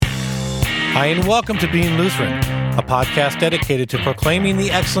Hi, and welcome to Being Lutheran, a podcast dedicated to proclaiming the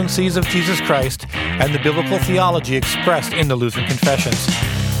excellencies of Jesus Christ and the biblical theology expressed in the Lutheran Confessions.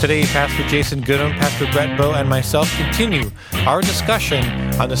 Today, Pastor Jason Goodham, Pastor Brett Bowe, and myself continue our discussion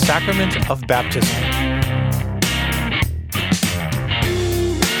on the sacrament of baptism.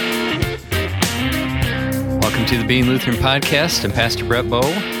 Welcome to the Being Lutheran podcast. I'm Pastor Brett Bowe,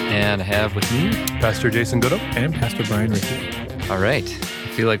 and I have with me Pastor Jason Goodham And Pastor Brian Ricky. All right.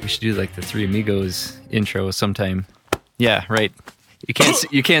 I feel like we should do like the Three Amigos intro sometime. Yeah, right. You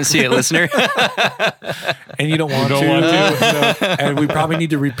can't see it, listener. And you don't want to. No. And we probably need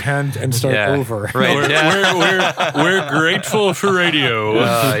to repent and start over. Right. We're grateful for radio.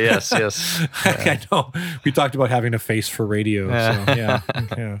 Yes. I know. We talked about having a face for radio. So,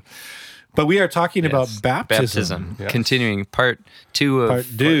 yeah. But we are talking about baptism. Yes. Continuing part two of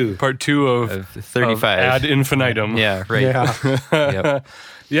Part two of 35. Ad infinitum. Yeah, right. Yeah. Yep.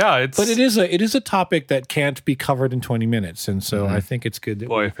 Yeah, But it is a topic that can't be covered in 20 minutes. And so I think it's good that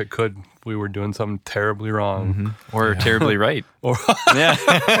boy, if it could, we were doing something terribly wrong. Or terribly right. Or Yeah.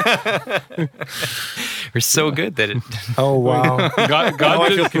 We're so good that it... Oh, wow. God Now I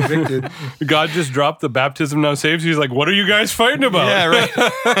feel just, convicted. God just dropped the baptism now saves. He's like, what are you guys fighting about? Yeah,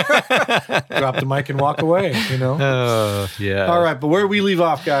 right. Drop the mic and walk away, Yeah. All right, but where we leave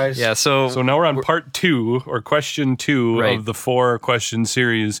off, guys. Yeah, So now we're on part two, or question two Right. of the 4-question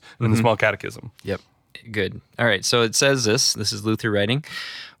series in the Small Catechism. Yep. Good. All right. So it says this is Luther writing.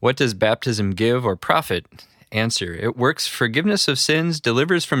 What does baptism give or profit? Answer. It works forgiveness of sins,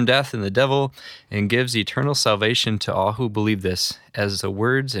 delivers from death and the devil, and gives eternal salvation to all who believe this, as the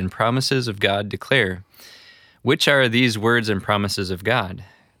words and promises of God declare. Which are these words and promises of God?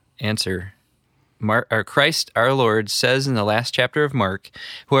 Answer. Christ our Lord says in the last chapter of Mark,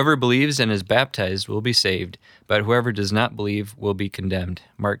 whoever believes and is baptized will be saved, but whoever does not believe will be condemned.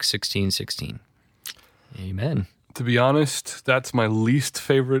 Mark 16:16. Amen. To be honest, that's my least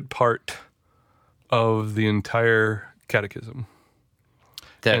favorite part of the entire catechism.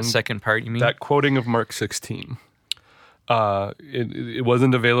 That And second part, you mean? That quoting of Mark 16. It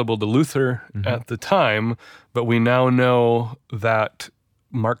wasn't available to Luther at the time, but we now know that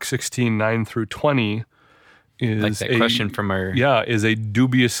Mark 16, 9 through 20 is like that question from our... is a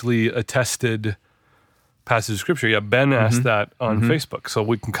dubiously attested passage of scripture. Yeah, Ben asked that on Facebook, so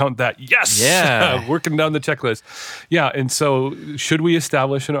we can count that. Yes! Yeah. Working down the checklist. Yeah, and so should we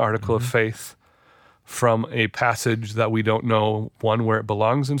establish an article of faith from a passage that we don't know, one, where it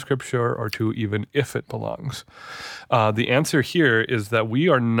belongs in scripture, or two, even if it belongs? The answer here is that we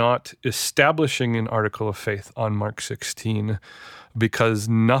are not establishing an article of faith on Mark 16, because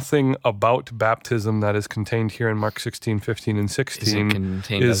nothing about baptism that is contained here in Mark 16, 15, and 16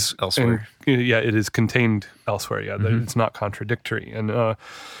 contained elsewhere. It is contained elsewhere. Yeah, it's not contradictory. And,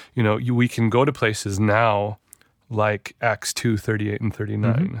 we can go to places now like Acts 2, 38 and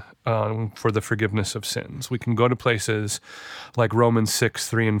 39 for the forgiveness of sins. We can go to places like Romans 6,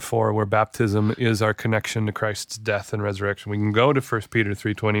 3 and 4, where baptism is our connection to Christ's death and resurrection. We can go to 1 Peter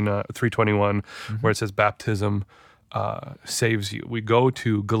 3:21, where it says baptism saves you. We go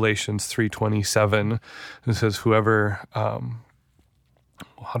to Galatians 3:27. It says, whoever,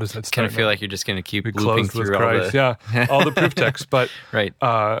 how does that start? Kind of feel like you're just going to keep We looping closed with through Christ. All the proof texts. But Right.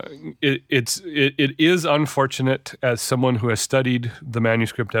 It is unfortunate, as someone who has studied the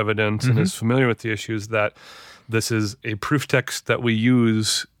manuscript evidence and is familiar with the issues, that this is a proof text that we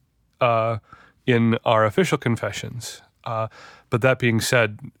use in our official confessions. But that being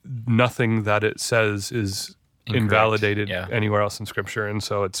said, nothing that it says is Incorrect. invalidated Yeah. anywhere else in Scripture, and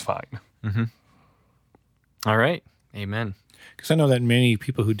so it's fine. All right. Amen. Because I know that many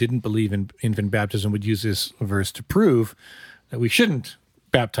people who didn't believe in infant baptism would use this verse to prove that we shouldn't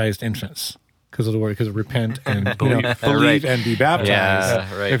baptize infants because of the word, because of repent and believe Right. and be baptized.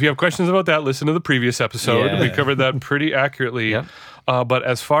 Yeah, right. If you have questions about that, listen to the previous episode. Yeah. We covered that pretty accurately. Yep. But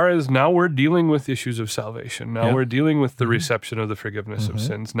as far as now, we're dealing with issues of salvation. Now Yep. we're dealing with the reception of the forgiveness of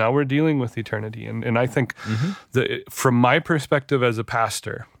sins. Now we're dealing with eternity. And I think from my perspective as a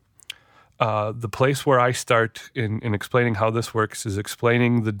pastor, the place where I start in explaining how this works is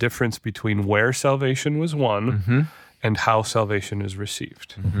explaining the difference between where salvation was won and how salvation is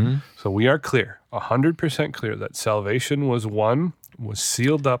received. So we are clear, 100% clear, that salvation was won, was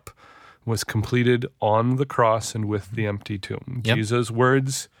sealed up, was completed on the cross and with the empty tomb. Yep. Jesus'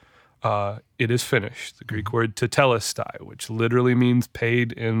 words, it is finished. The Greek word tetelestai, which literally means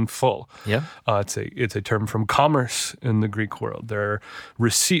paid in full. Yeah. It's a term from commerce in the Greek world. There are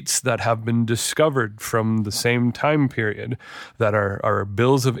receipts that have been discovered from the same time period that are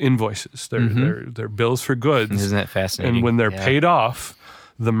bills of invoices. They're bills for goods. Isn't that fascinating? And when they're Yeah. paid off,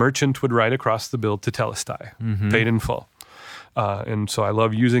 the merchant would write across the bill tetelestai, paid in full. And so I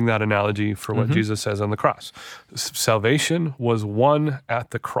love using that analogy for what Jesus says on the cross. Salvation was won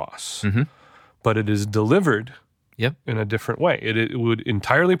at the cross, but it is delivered in a different way. It would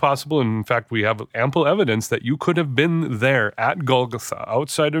entirely possible, and in fact, we have ample evidence that you could have been there at Golgotha,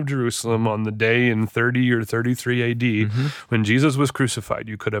 outside of Jerusalem, on the day in 30 or 33 AD when Jesus was crucified.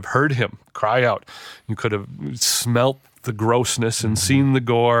 You could have heard him cry out. You could have smelt the grossness and seen the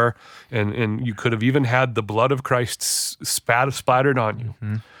gore, and you could have even had the blood of Christ splattered on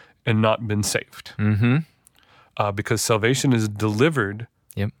you and not been saved. Because salvation is delivered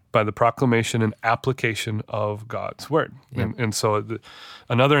by the proclamation and application of God's word. And so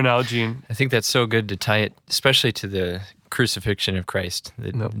another analogy... I think that's so good to tie it, especially to the crucifixion of Christ,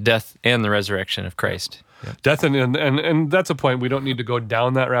 the death and the resurrection of Christ. Death, and that's a point. We don't need to go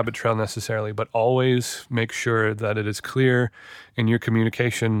down that rabbit trail necessarily, but always make sure that it is clear in your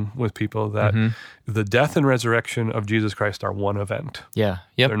communication with people that the death and resurrection of Jesus Christ are one event.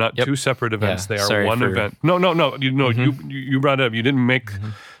 They're not two separate events. They are one event. No. You brought it up. You didn't make...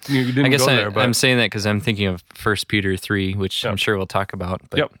 You didn't I guess go there, but I'm saying that because I'm thinking of 1 Peter 3, which I'm sure we'll talk about.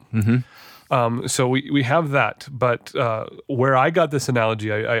 But, so we have that, but where I got this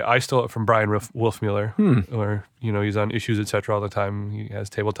analogy, I stole it from Brian Wolfmueller, or he's on Issues Etc. all the time. He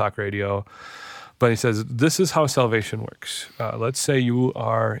has Table Talk Radio, but he says this is how salvation works. Let's say you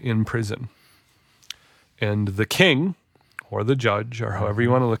are in prison, and the king or the judge, or however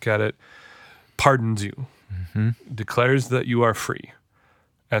you want to look at it, pardons you, declares that you are free.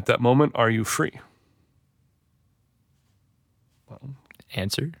 At that moment, are you free?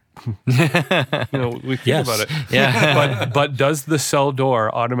 Answer. We think about it. But does the cell door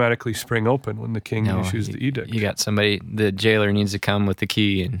automatically spring open when the king issues the edict? You got somebody, the jailer needs to come with the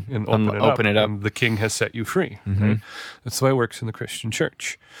key and open it up. And the king has set you free. Right? That's the way it works in the Christian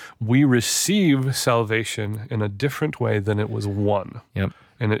church. We receive salvation in a different way than it was won.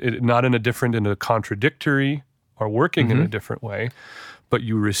 And it not in a contradictory or working in a different way. But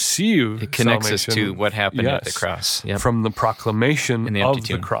you receive it connects us to what happened at the cross. From the proclamation of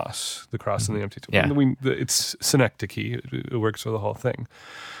the cross and the empty tomb. It's synecdoche. It works for the whole thing.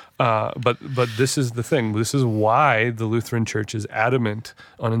 But this is the thing. This is why the Lutheran Church is adamant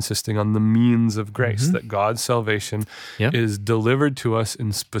on insisting on the means of grace, that God's salvation is delivered to us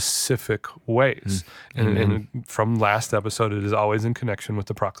in specific ways. And from last episode, it is always in connection with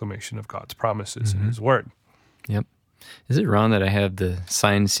the proclamation of God's promises in His Word. Is it wrong that I have the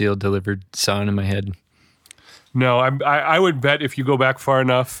signed, sealed, delivered sound in my head? No, I would bet if you go back far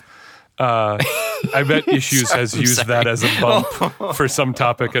enough, I bet Issues has used that as a bump for some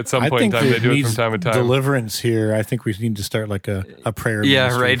topic at some point in time. They do it from time to time. Deliverance here. I think we need to start like a prayer.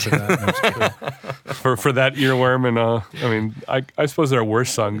 Right. For that. for that earworm, and I suppose there are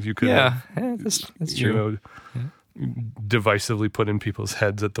worse songs you could. That's true. Divisively put in people's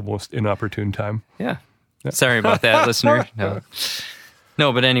heads at the most inopportune time. Sorry about that, listener.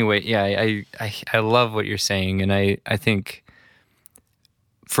 No, but anyway, I love what you're saying, and I think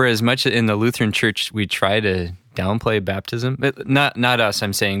for as much in the Lutheran Church we try to downplay baptism, but not us,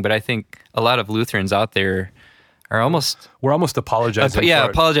 I'm saying, but I think a lot of Lutherans out there are we're almost apologizing.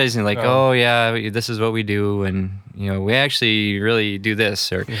 Apologizing like, this is what we do, and we actually really do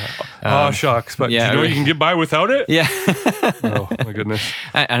this, or shucks, but you can get by without it. Oh my goodness.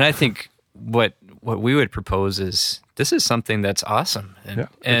 And I think what we would propose is this is something that's awesome,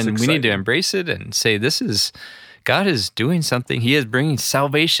 and we need to embrace it and say God is doing something. He is bringing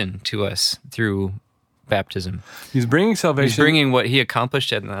salvation to us through baptism. He's bringing salvation. He's bringing what He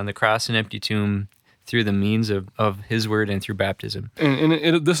accomplished on the cross and empty tomb through the means of His Word and through baptism.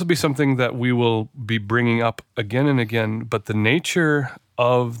 And this will be something that we will be bringing up again and again, but the nature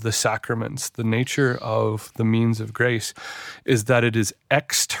of the sacraments, the nature of the means of grace is that it is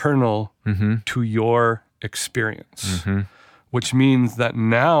external to your experience, which means that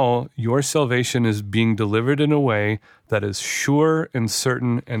now your salvation is being delivered in a way that is sure and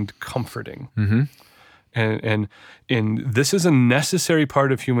certain and comforting. And this is a necessary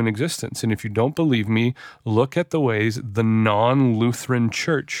part of human existence. And if you don't believe me, look at the ways the non-Lutheran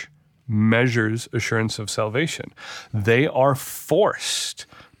Church measures assurance of salvation. They are forced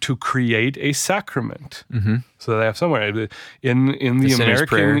to create a sacrament. So they have somewhere. In the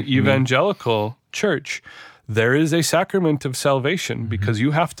American evangelical church, there is a sacrament of salvation because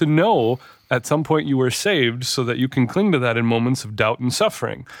you have to know at some point you were saved so that you can cling to that in moments of doubt and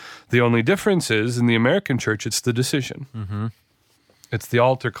suffering. The only difference is in the American church, it's the decision. It's the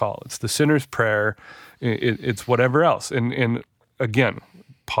altar call. It's the sinner's prayer. It's whatever else. And again,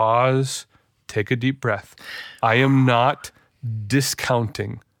 pause, take a deep breath. I am not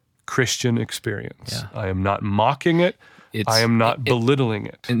discounting Christian experience. Yeah. I am not mocking it. I am not belittling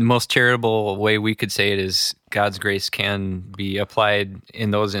it. In the most charitable way we could say it is God's grace can be applied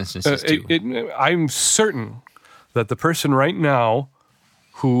in those instances too. I'm certain that the person right now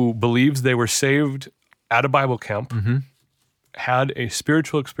who believes they were saved at a Bible camp had a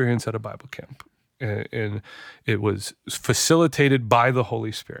spiritual experience at a Bible camp. And it was facilitated by the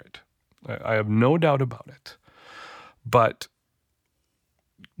Holy Spirit. I have no doubt about it. But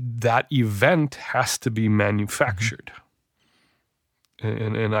that event has to be manufactured.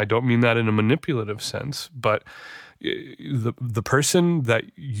 And I don't mean that in a manipulative sense, but the person that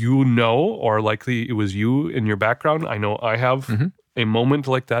you know, or likely it was you in your background, I know I have a moment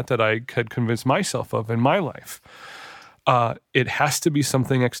like that I had convinced myself of in my life. It has to be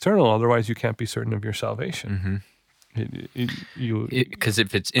something external, otherwise you can't be certain of your salvation. Because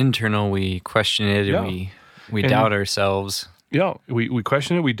if it's internal, we question it and we doubt ourselves. Yeah, we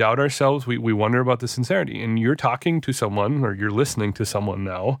question it, we doubt ourselves, we wonder about the sincerity. And you're talking to someone, or you're listening to someone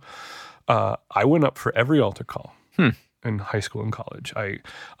now. I went up for every altar call in high school and college. I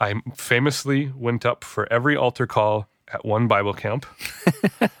famously went up for every altar call at one Bible camp.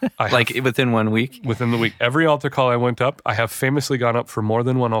 Within 1 week? Within the week. Every altar call I went up, I have famously gone up for more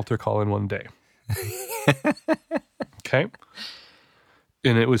than one altar call in one day. Okay?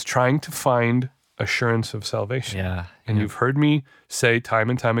 And it was trying to find assurance of salvation. Yeah. And you've heard me say time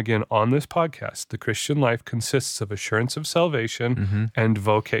and time again on this podcast, the Christian life consists of assurance of salvation and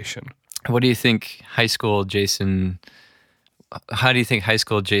vocation. What do you think how do you think high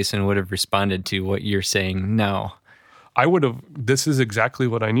school Jason would have responded to what you're saying now? I would have, this is exactly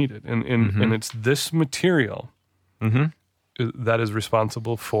what I needed. And it's this material that is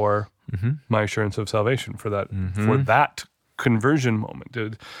responsible for my assurance of salvation, for that conversion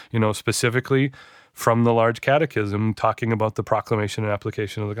moment. Specifically from the large catechism talking about the proclamation and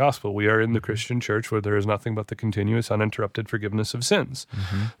application of the gospel. We are in the Christian church where there is nothing but the continuous, uninterrupted forgiveness of sins.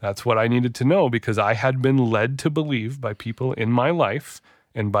 That's what I needed to know, because I had been led to believe by people in my life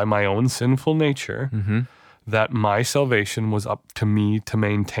and by my own sinful nature that my salvation was up to me to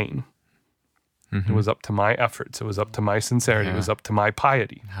maintain. It was up to my efforts. It was up to my sincerity. It was up to my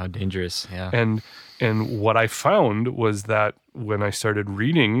piety. How dangerous, yeah. And what I found was that when I started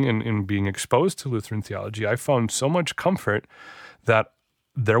reading and being exposed to Lutheran theology, I found so much comfort that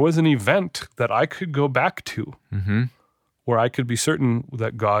there was an event that I could go back to where I could be certain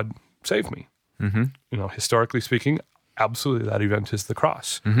that God saved me. Historically speaking, absolutely that event is the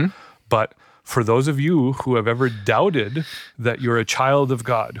cross. But for those of you who have ever doubted that you're a child of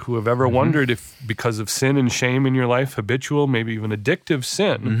God, who have ever wondered if because of sin and shame in your life, habitual, maybe even addictive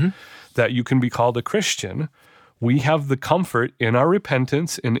sin, that you can be called a Christian, we have the comfort in our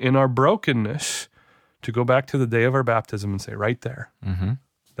repentance and in our brokenness to go back to the day of our baptism and say, right there,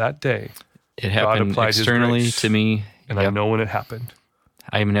 that day, it happened externally to me. And I know when it happened.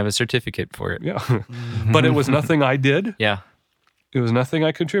 I even have a certificate for it. Yeah. But it was nothing I did. Yeah. It was nothing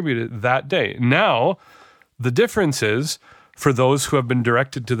I contributed that day. Now, the difference is, for those who have been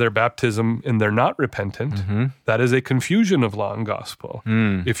directed to their baptism and they're not repentant, that is a confusion of law and gospel.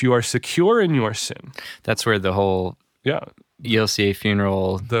 If you are secure in your sin. That's where the whole ELCA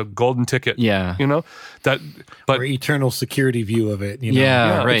funeral, the golden ticket, or eternal security view of it.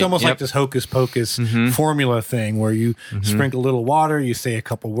 Right. It's almost like this hocus pocus formula thing where you sprinkle a little water, you say a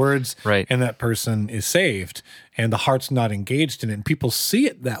couple words, and that person is saved, and the heart's not engaged in it. And people see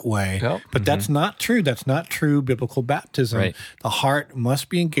it that way, but that's not true. That's not true biblical baptism. Right. The heart must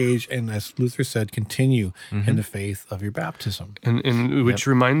be engaged, and as Luther said, continue in the faith of your baptism. And which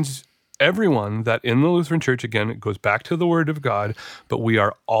reminds everyone that in the Lutheran Church, again, it goes back to the Word of God, but we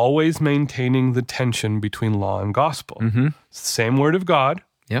are always maintaining the tension between law and gospel. It's the same Word of God,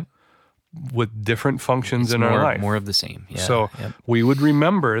 with different functions in our life. More of the same. Yeah. So we would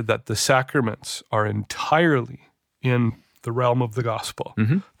remember that the sacraments are entirely in the realm of the gospel.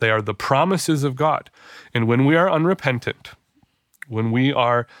 They are the promises of God. And when we are unrepentant, when we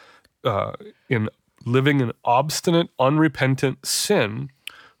are living in obstinate, unrepentant sin,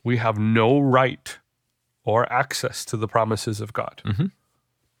 we have no right or access to the promises of God.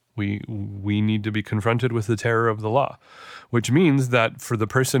 We need to be confronted with the terror of the law, which means that for the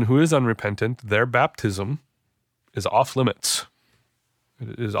person who is unrepentant, their baptism is off limits.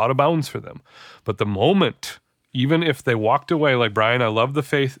 It is out of bounds for them. But the moment, even if they walked away, like Brian, I love the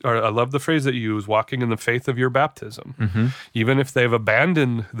phrase that you use, walking in the faith of your baptism. Even if they've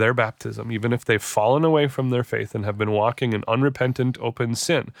abandoned their baptism, even if they've fallen away from their faith and have been walking in unrepentant, open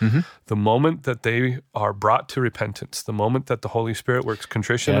sin, the moment that they are brought to repentance, the moment that the Holy Spirit works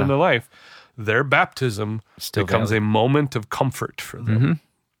contrition in their life, their baptism Still becomes valid. a moment of comfort for them.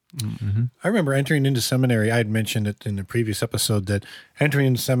 I remember entering into seminary. I had mentioned it in the previous episode that entering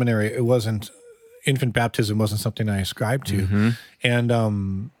into seminary, infant baptism wasn't something I ascribed to. And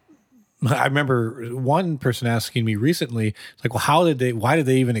I remember one person asking me recently, it's like, well, why did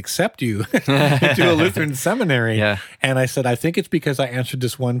they even accept you into a Lutheran seminary? Yeah. And I said, I think it's because I answered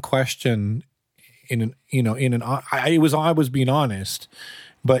this one question I was being honest,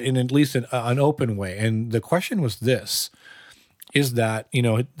 but in at least an open way. And the question was this, is that,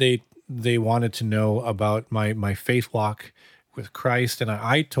 they wanted to know about my faith walk with Christ. And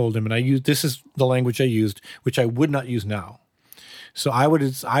I told him, and this is the language I used, which I would not use now. So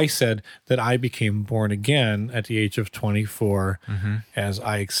I said that I became born again at the age of 24 as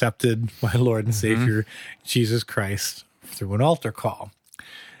I accepted my Lord and Savior, Jesus Christ, through an altar call.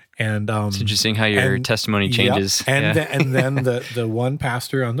 And It's interesting how your testimony changes. Yep. And then the one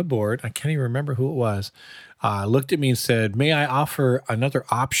pastor on the board, I can't even remember who it was, looked at me and said, "May I offer another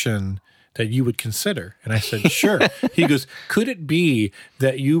option that you would consider?" And I said, "Sure." He goes, "Could it be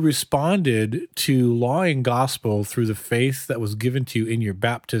that you responded to law and gospel through the faith that was given to you in your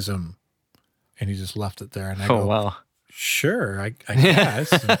baptism?" And he just left it there. And I go, Wow. "Sure, I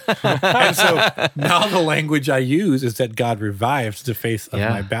guess." And so now the language I use is that God revived the faith of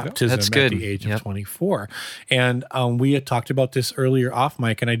my baptism that's good. at the age of 24. And we had talked about this earlier off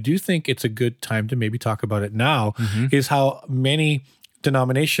mic, and I do think it's a good time to maybe talk about it now, is how many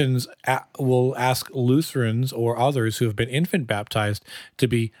denominations will ask Lutherans or others who have been infant baptized to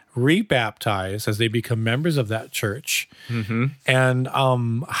be rebaptized as they become members of that church. And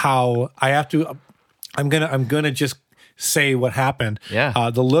how I have to, I'm gonna just say what happened.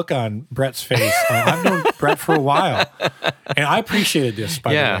 Yeah. The look on Brett's face. I've known Brett for a while, and I appreciated this,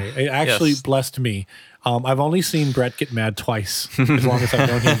 by the way. It actually blessed me. I've only seen Brett get mad twice as long as I've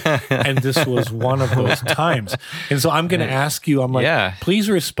known him, and this was one of those times. And so I'm going to ask you, please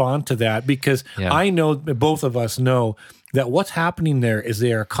respond to that, because I know both of us know that what's happening there is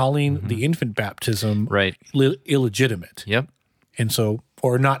they are calling the infant baptism illegitimate. Yep. And so,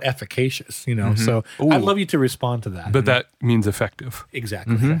 or not efficacious, So I'd love you to respond to that. But that means effective.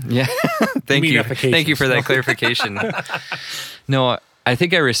 Exactly. Yeah. Thank you. efficacious. Thank you for that clarification. No, I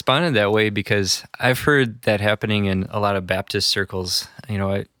think I responded that way because I've heard that happening in a lot of Baptist circles.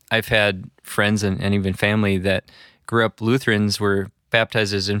 I've had friends and even family that grew up Lutherans, were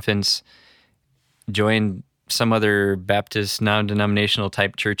baptized as infants, joined some other Baptist non-denominational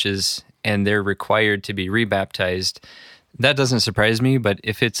type churches, and they're required to be rebaptized. That doesn't surprise me, but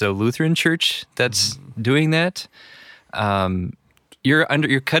if it's a Lutheran church that's doing that, it's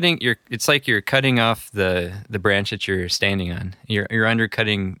like you're cutting off the branch that you're standing on. You're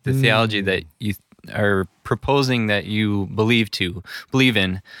undercutting the theology that you are proposing that you believe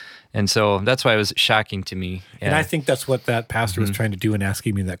in. And so that's why it was shocking to me. Yeah. And I think that's what that pastor was trying to do in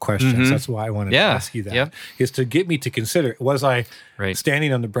asking me that question. So that's why I wanted to ask you that, is to get me to consider, was I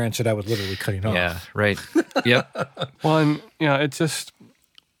standing on the branch that I was literally cutting off? Yeah, right. Yep. Well, and it's just,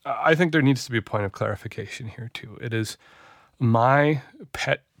 I think there needs to be a point of clarification here too. It is my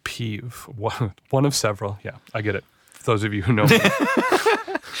pet peeve, one of several. Yeah, I get it. For those of you who know me.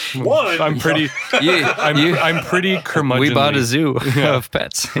 I'm pretty curmudgeonly. We bought a zoo of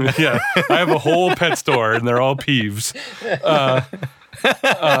pets. Yeah, I have a whole pet store, and they're all peeves.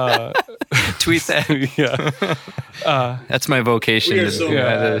 Tweet that. Yeah, that's my vocation. We are so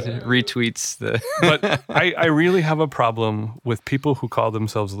the retweets. But I really have a problem with people who call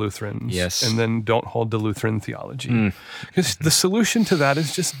themselves Lutherans, and then don't hold to Lutheran theology. Because the solution to that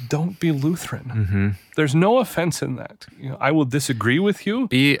is just don't be Lutheran. There's no offense in that. I will disagree with you.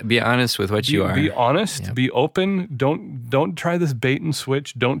 Be honest with what you are. Be honest. Yep. Be open. Don't try this bait and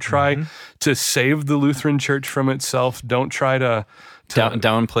switch. Don't try to save the Lutheran Church from itself. Don't try to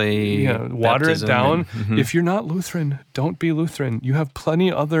downplay, water it down. If you're not Lutheran, don't be Lutheran. You have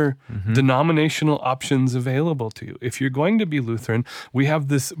plenty other denominational options available to you. If you're going to be Lutheran, we have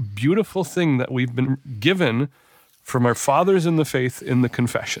this beautiful thing that we've been given from our fathers in the faith in the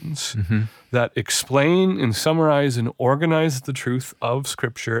confessions that explain and summarize and organize the truth of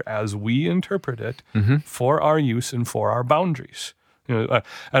Scripture as we interpret it for our use and for our boundaries. At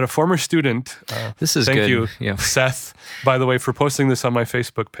a former student, this is thank good. you, Seth, by the way, for posting this on my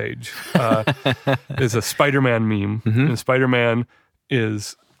Facebook page, is a Spider-Man meme. And Spider-Man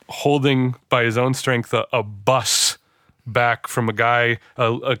is holding, by his own strength, a bus back from a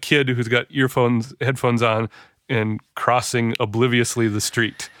kid who's got headphones on, and crossing obliviously the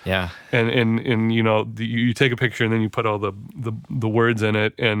street. Yeah. And you take a picture and then you put all the words in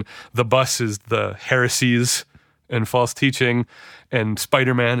it, and the bus is the heresies and false teaching, and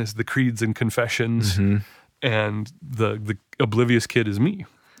Spider-Man is the creeds and confessions, and the oblivious kid is me,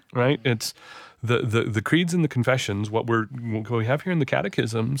 right? It's the creeds and the confessions. What we have here in the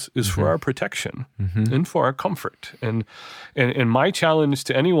catechisms is for our protection and for our comfort. And my challenge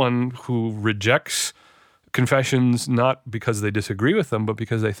to anyone who rejects confessions not because they disagree with them, but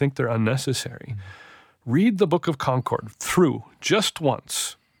because they think they're unnecessary, read the Book of Concord through just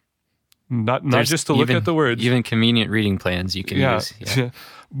once. Not just to look at the words. Even convenient reading plans you can use. Yeah.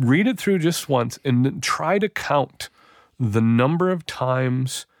 Read it through just once and then try to count the number of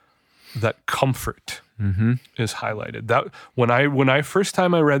times that comfort is highlighted. That when I first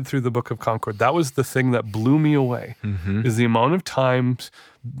time I read through the Book of Concord, that was the thing that blew me away. Is the amount of times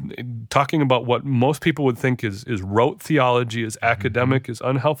talking about what most people would think is rote theology, is academic, is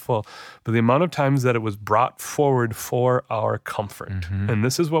unhelpful, but the amount of times that it was brought forward for our comfort. And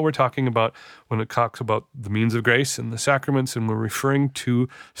this is what we're talking about when it talks about the means of grace and the sacraments, and we're referring to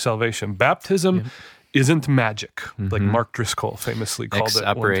salvation. Baptism isn't magic, like Mark Driscoll famously called Ex it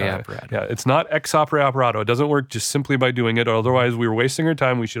opere one time. operato. Yeah, it's not ex opere operato. It doesn't work just simply by doing it. Otherwise, we were wasting our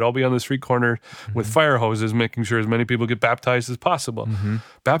time. We should all be on the street corner with fire hoses, making sure as many people get baptized as possible.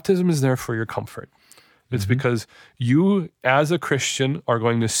 Baptism is there for your comfort. It's because you, as a Christian, are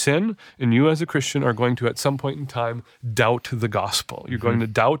going to sin, and you, as a Christian, are going to, at some point in time, doubt the gospel. You're going to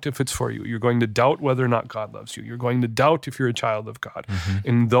doubt if it's for you. You're going to doubt whether or not God loves you. You're going to doubt if you're a child of God.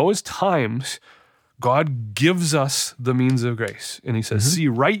 In those times, God gives us the means of grace. And he says, see,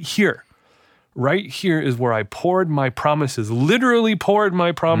 right here is where I poured my promises, literally poured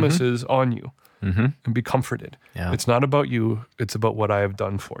my promises on you, and be comforted. Yeah. It's not about you. It's about what I have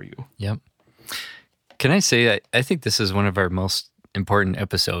done for you. Yep. Can I say, I think this is one of our most important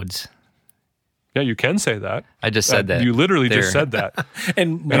episodes. Yeah, you can say that. I just said that. You literally there. just said that.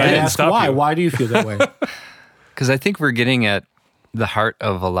 And I I didn't ask stop why? you. Why do you feel that way? Because I think we're getting at the heart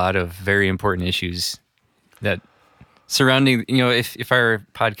of a lot of very important issues that surrounding, if our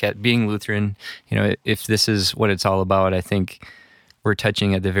podcast, being Lutheran, if this is what it's all about, I think we're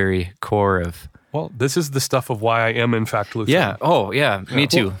touching at the very core of. Well, this is the stuff of why I am, in fact, Lutheran. Yeah. Oh, yeah. Me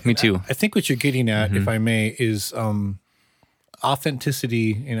too. Me too. I think what you're getting at, if I may, is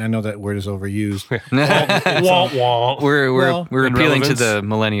authenticity, and I know that word is overused. Wah, wah. We're appealing to relevance. the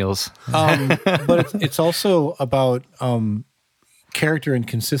millennials. But it's also about character and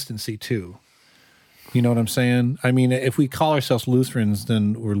consistency too. You know what I'm saying? I mean, if we call ourselves Lutherans,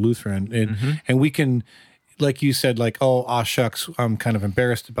 then we're Lutheran, and we can, like you said, like, shucks, I'm kind of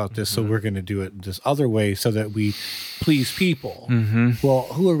embarrassed about this, so we're going to do it this other way so that we please people. Well,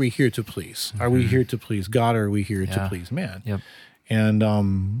 who are we here to please? Are we here to please God, or are we here to please man? Yep.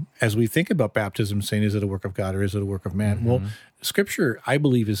 And as we think about baptism, saying, is it a work of God or is it a work of man? Well, Scripture, I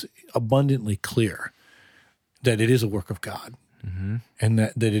believe, is abundantly clear that it is a work of God. And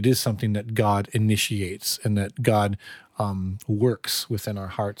that it is something that God initiates and that God works within our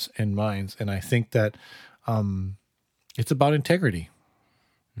hearts and minds. And I think that it's about integrity.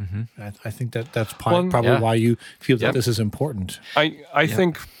 I think that's probably why you feel that this is important. I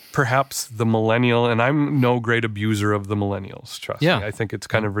think perhaps the millennial, and I'm no great abuser of the millennials, trust me. I think it's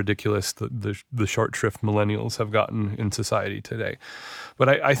kind of ridiculous the short shrift millennials have gotten in society today. But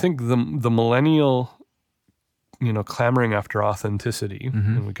I think the millennial, clamoring after authenticity,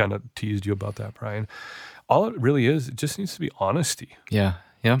 and we kind of teased you about that, Brian, all it really is, it just needs to be honesty. Yeah.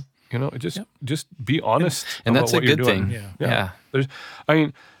 Yeah. Just be honest. And about that's a what you're good doing. thing. Yeah.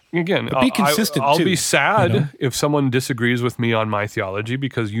 Again, But be consistent, I'll too, be sad if someone disagrees with me on my theology,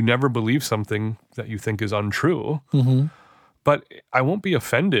 because you never believe something that you think is untrue. But I won't be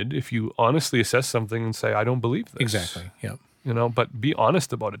offended if you honestly assess something and say, I don't believe this. Exactly. Yeah. But be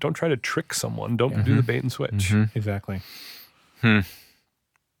honest about it. Don't try to trick someone. Don't do the bait and switch. Exactly.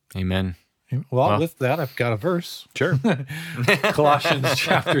 Amen. Well, with that, I've got a verse. Sure. Colossians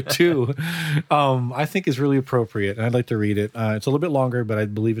chapter 2, I think is really appropriate, and I'd like to read it. It's a little bit longer, but I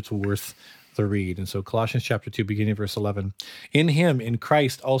believe it's worth the read. And so Colossians chapter 2, beginning verse 11. In him, in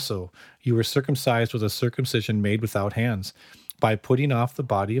Christ also, you were circumcised with a circumcision made without hands, by putting off the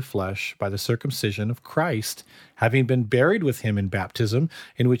body of flesh by the circumcision of Christ, having been buried with him in baptism,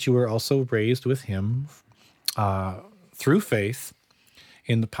 in which you were also raised with him through faith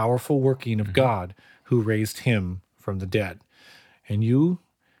in the powerful working of God, who raised him from the dead. And you,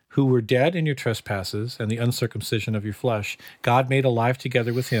 who were dead in your trespasses and the uncircumcision of your flesh, God made alive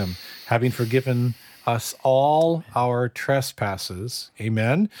together with him, having forgiven us all our trespasses,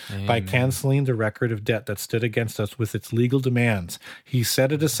 amen, by canceling the record of debt that stood against us with its legal demands. He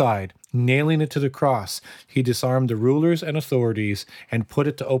set it aside, nailing it to the cross. He disarmed the rulers and authorities and put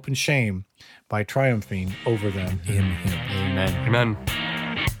it to open shame by triumphing over them in him. Amen. Amen.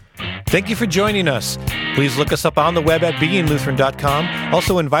 Thank you for joining us. Please look us up on the web at beinglutheran.com.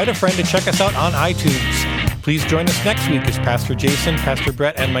 Also, invite a friend to check us out on iTunes. Please join us next week as Pastor Jason, Pastor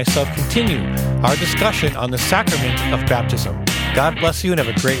Brett, and myself continue our discussion on the sacrament of baptism. God bless you and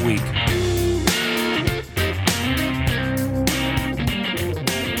have a great week.